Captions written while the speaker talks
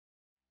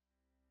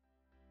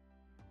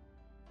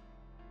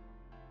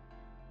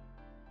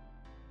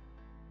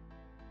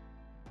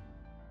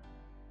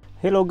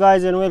Hello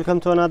guys, and welcome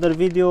to another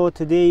video.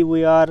 Today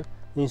we are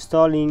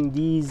installing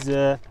these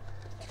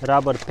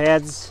rubber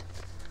pads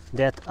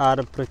that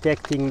are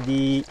protecting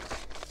the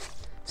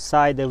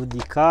side of the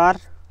car,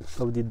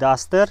 of the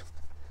Duster.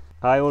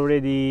 I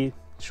already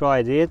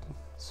tried it,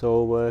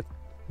 so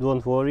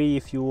don't worry.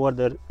 If you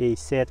order a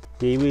set,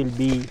 they will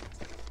be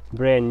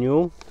brand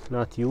new,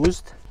 not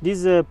used.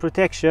 These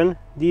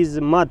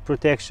these mud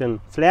protection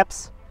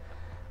flaps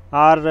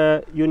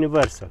are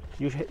universal.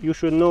 You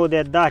should know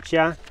that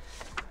Dacia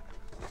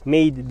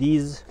made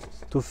these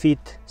to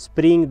fit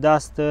Spring,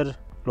 Duster,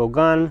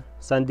 Logan,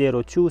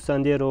 Sandero 2,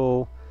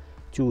 Sandero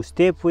 2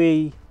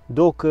 Stepway,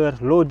 Docker,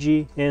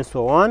 Logi, and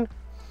so on.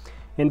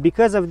 And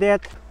because of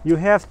that, you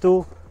have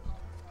to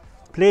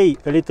play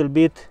a little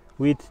bit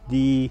with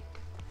the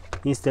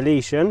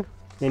installation,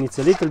 and it's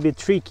a little bit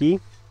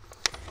tricky.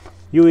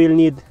 You will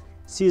need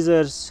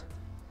scissors,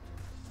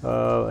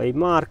 a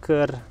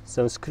marker,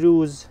 some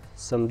screws,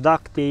 some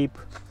duct tape,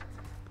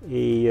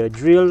 a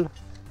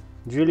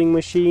drilling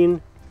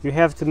machine. You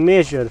have to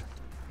measure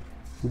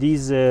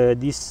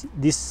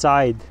this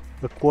side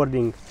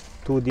according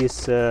to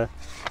this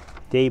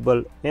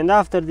table, and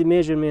after the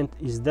measurement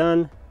is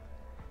done,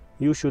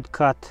 you should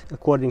cut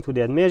according to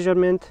that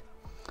measurement.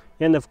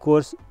 And of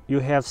course, you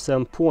have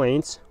some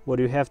points where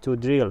you have to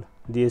drill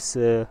this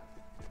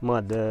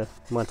mud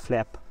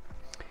flap,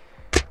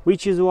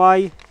 which is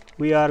why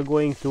we are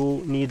going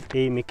to need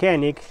a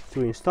mechanic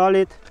to install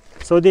it.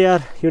 So they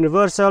are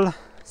universal,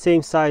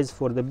 same size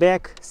for the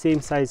back, same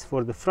size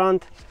for the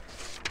front,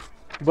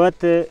 but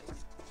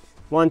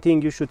one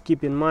thing you should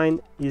keep in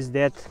mind is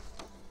that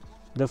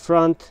the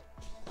front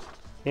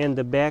and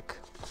the back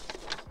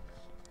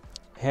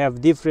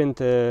have different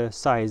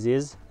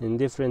sizes and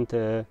different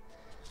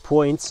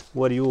points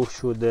where you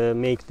should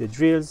make the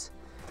drills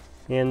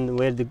and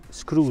where the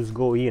screws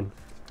go in.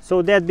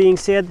 So that being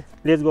said,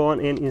 let's go on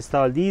and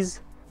install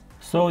these.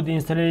 So the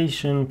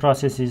installation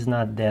process is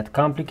not that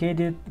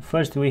complicated.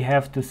 First we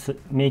have to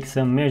make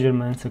some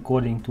measurements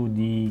according to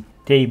the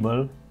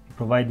table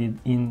provided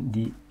in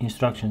the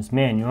instructions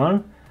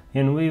manual,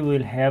 and we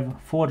will have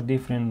 4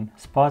 different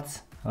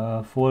spots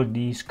for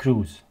the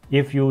screws.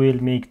 If you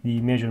will make the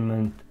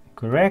measurement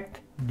correct,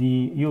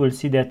 you will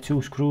see that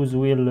 2 screws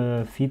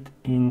will fit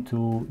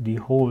into the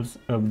holes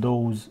of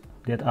those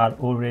that are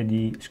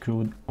already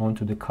screwed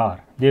onto the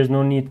car. There's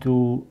no need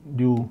to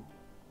do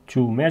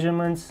 2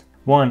 measurements.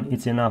 One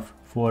is enough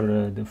for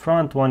the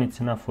front, one is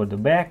enough for the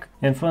back.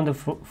 And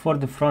for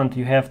the front,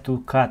 you have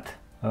to cut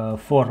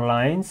 4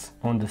 lines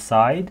on the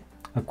side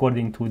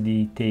according to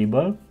the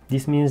table.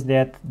 This means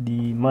that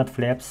the mud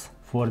flaps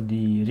for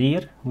the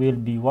rear will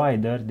be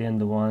wider than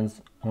the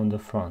ones on the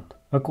front.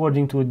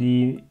 According to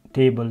the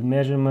table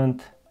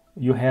measurement,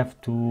 you have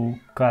to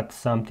cut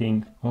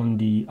something on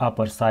the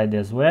upper side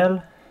as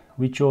well.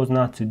 We chose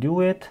not to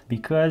do it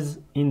because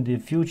in the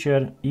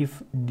future,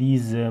 if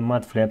these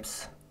mud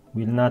flaps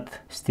will not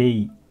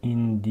stay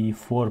in the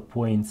 4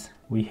 points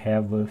we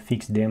have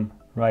fixed them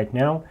right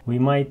now, we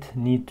might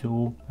need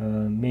to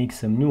make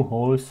some new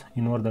holes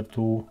in order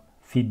to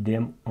fit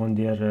them on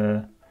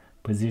their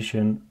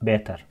position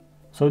better.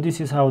 So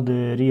this is how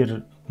the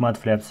rear mud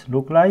flaps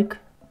look like.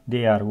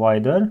 They are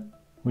wider.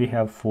 We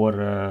have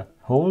 4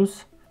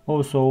 holes.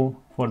 Also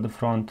for the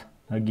front,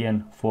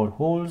 again 4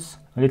 holes,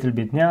 a little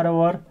bit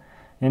narrower.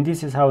 And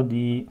this is how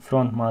the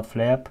front mud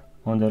flap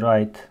on the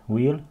right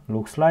wheel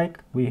looks like.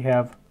 We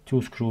have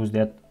 2 screws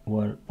that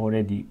were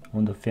already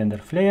on the fender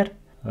flare.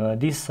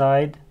 This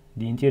side,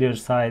 the interior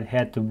side,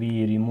 had to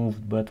be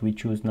removed, but we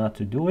choose not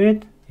to do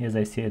it,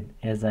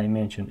 as I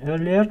mentioned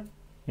earlier.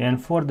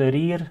 And for the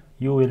rear,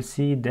 you will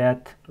see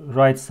that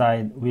right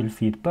side will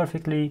fit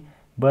perfectly,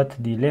 but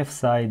the left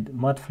side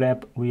mud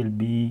flap will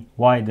be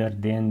wider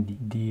than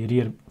the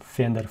rear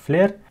fender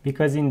flare,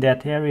 because in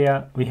that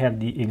area we have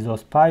the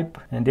exhaust pipe,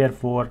 and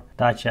therefore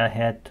Dacia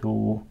had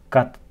to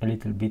cut a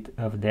little bit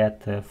of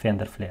that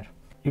fender flare.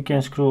 You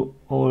can screw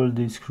all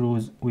the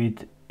screws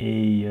with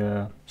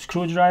a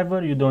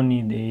screwdriver. You don't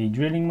need a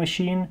drilling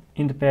machine.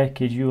 In the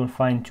package you will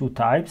find 2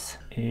 types,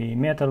 a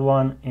metal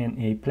one and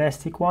a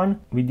plastic one.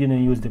 We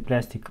didn't use the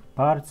plastic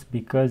parts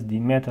because the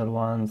metal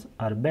ones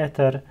are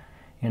better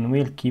and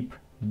will keep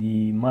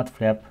the mud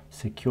flap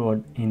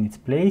secured in its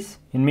place,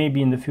 and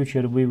maybe in the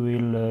future we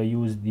will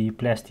use the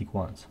plastic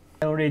ones.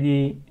 I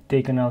already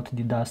taken out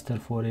the Duster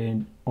for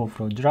an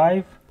off-road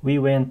drive. We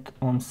went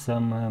on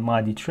some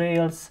muddy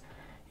trails,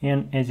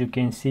 and as you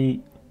can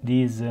see,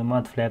 these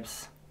mud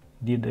flaps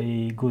did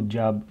a good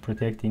job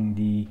protecting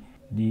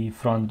the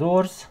front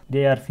doors.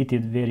 They are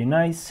fitted very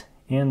nice,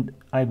 and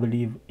I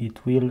believe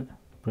it will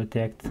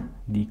protect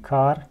the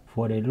car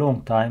for a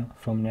long time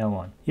from now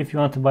on. If you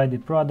want to buy the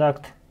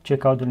product,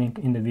 check out the link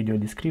in the video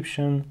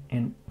description,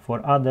 and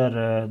for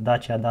other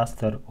Dacia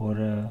Duster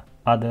or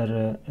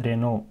other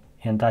Renault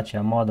and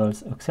Dacia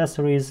models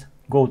accessories,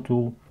 go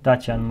to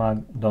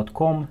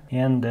dacianmag.com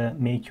and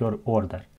make your order.